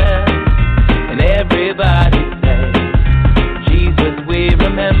those bells, and everybody say, Jesus, we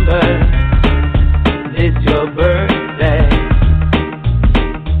remember this your birthday.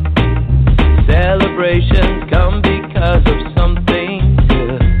 Celebrations come because of something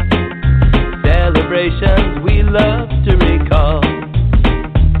good. Celebrations we love to recall.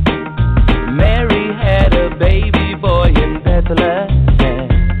 Mary had a baby boy in Bethlehem,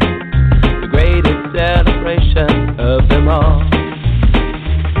 the greatest celebration of them all.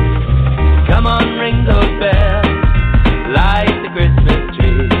 Come on, ring those bells, light the Christmas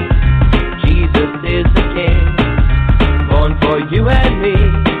tree. Jesus is the King, born for you and me.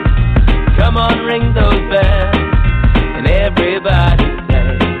 Come on, ring those bells, and everybody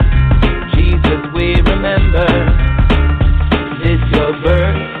say, Jesus, we remember this your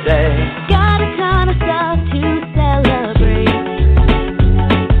birthday. Got a ton of stuff to celebrate.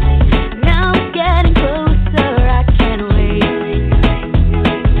 Now it's getting closer, I can't wait.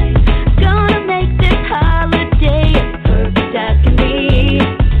 Gonna make this holiday as perfect as can be.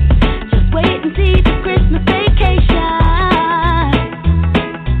 Just wait and see the Christmas vacation.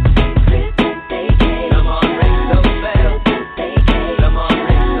 Christmas vacation. Come on, ring those bells. Come on,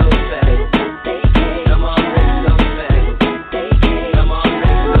 ring those bells. Come on, ring those bells. Come on, ring those bells. Come on,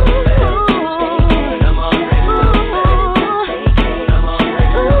 ring those bells. Come on, ring those bells.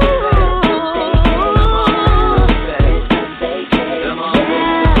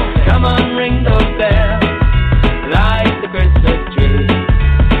 Come on, ring those bells. Light the Christmas tree.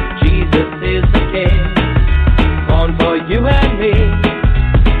 Jesus is the King, born for you and me.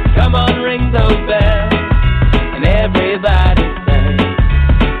 Come on, ring those bells, and everybody say,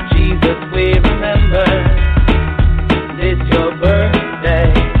 Jesus, we remember this your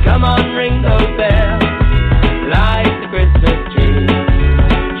birthday. Come on, ring those bells, light the Christmas tree.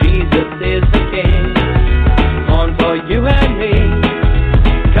 Jesus is the King, born for you and me.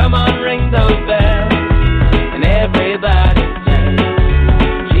 Come on, ring those bells, and everybody say,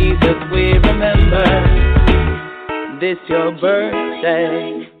 Jesus, we remember this your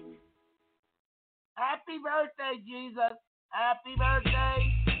birthday. Happy birthday, Jesus. Happy birthday.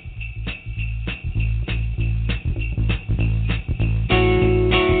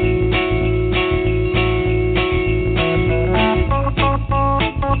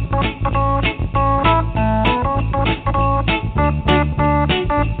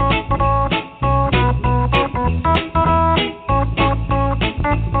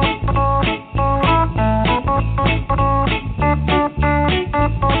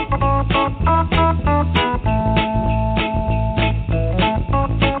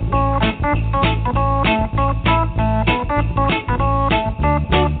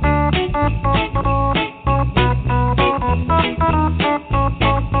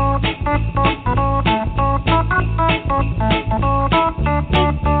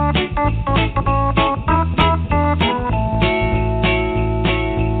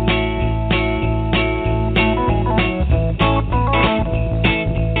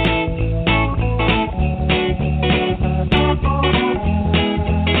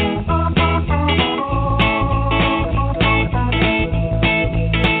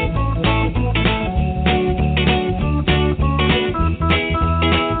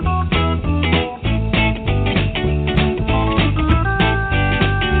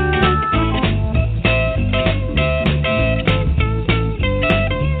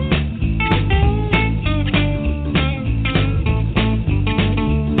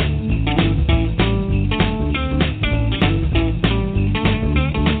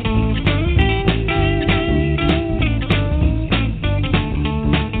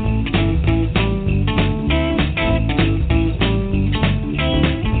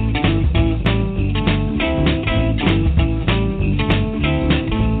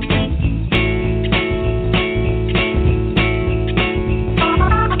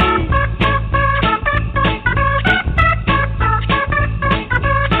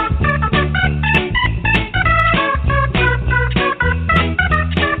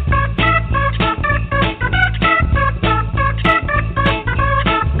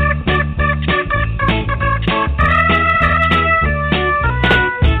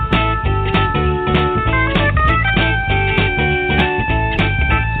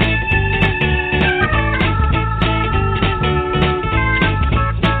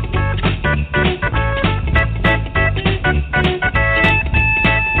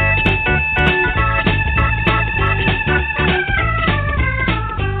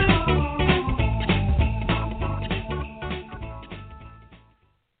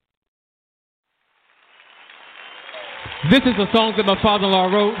 This is a song that my father-in-law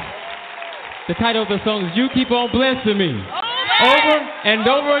wrote. The title of the song is You Keep On Blessing Me. Over and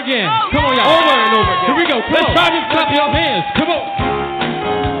over again. Come on, y'all. Over and over again. Here we go. Let's try this. Clap your hands. Come on.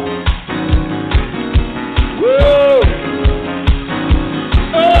 Woo!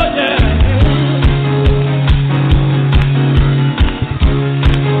 Oh, yeah.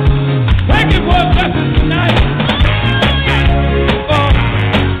 Thank you for a blessing tonight.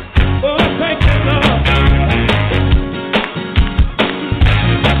 Oh, thank you, Lord.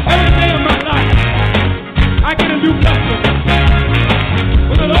 Every day of my life, I get a new blessing.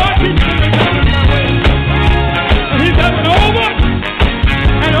 When the Lord keeps me down my way, and He does it over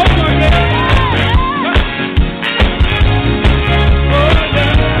and over again. Oh,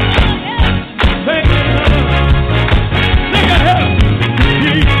 yeah. Thank you, Lord. Look at her.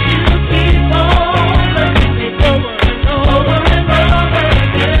 You keep on blessing me over and over and over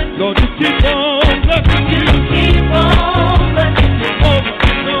again. Lord, you keep on blessing me. You keep on blessing me over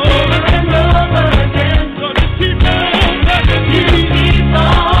and over and over again. Lord, you keep on blessing me. You keep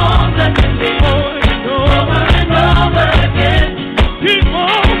on blessing me over and over and over again. Keep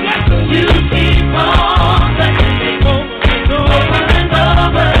on blessing me. You keep on blessing me over and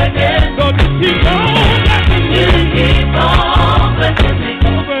over again. Lord, you keep on blessing me. You keep on blessing me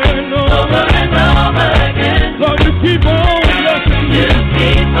over and over again. Lord, you keep on blessing me. You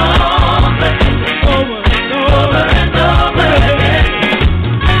keep on blessing me over and over again.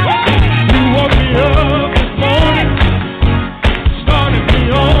 You woke me up this morning, started me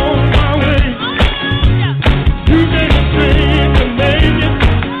on my way. You gave me strength to make it,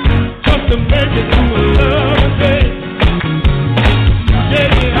 just to make it through another day. You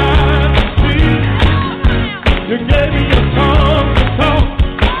gave me eyes to see, you gave me a tongue to talk.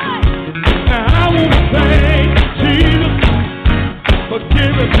 Now I want to thank you, Jesus, for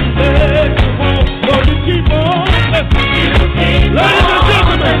giving me legs to walk. Lord, you keep on blessing me. Ladies and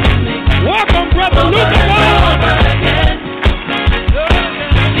gentlemen, welcome, Brother Luther Ward.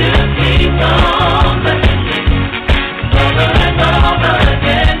 You keep on blessing me over and over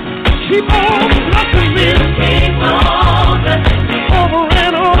again. Keep on blessing me. Keep on blessing me over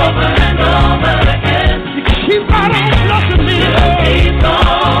and over again. You keep right on blessing me. Keep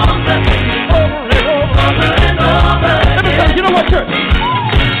on blessing me over and over again. Let me tell you, you know what, church?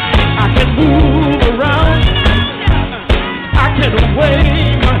 I can move around. I can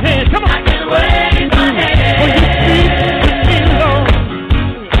wave my hand. Come on. I can wave my hand. When you speak to me, Lord,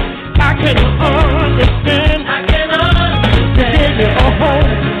 I can understand. I can understand. You gave me a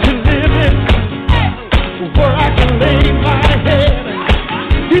home to live in, where I can lay my head.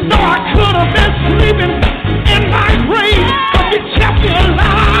 You know I could have been sleeping in my grave, but you kept me alive.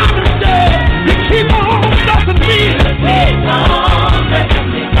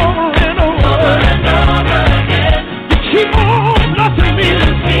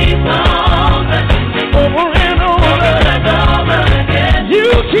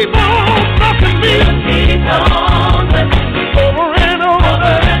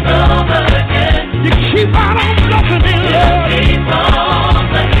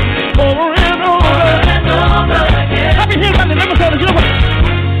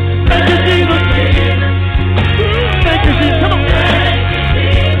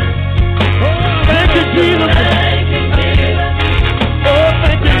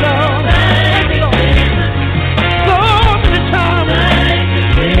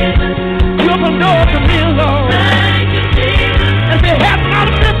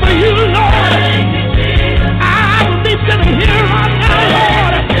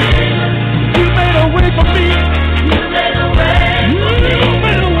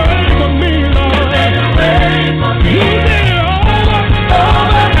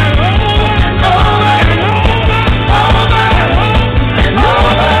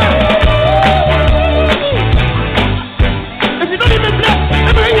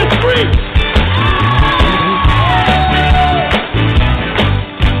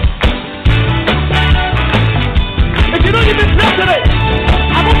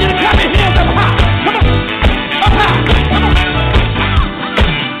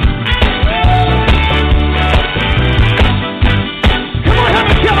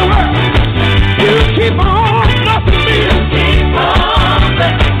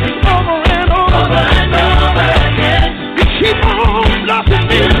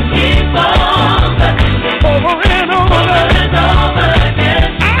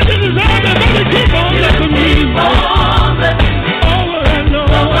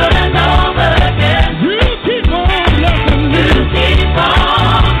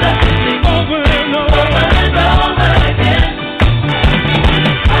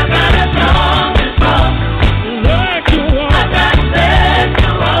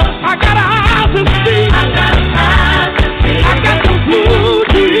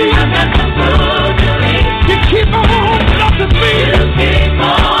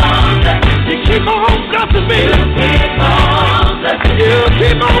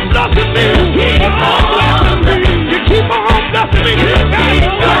 on blessing me. You keep on blessing me. You keep on blessing me.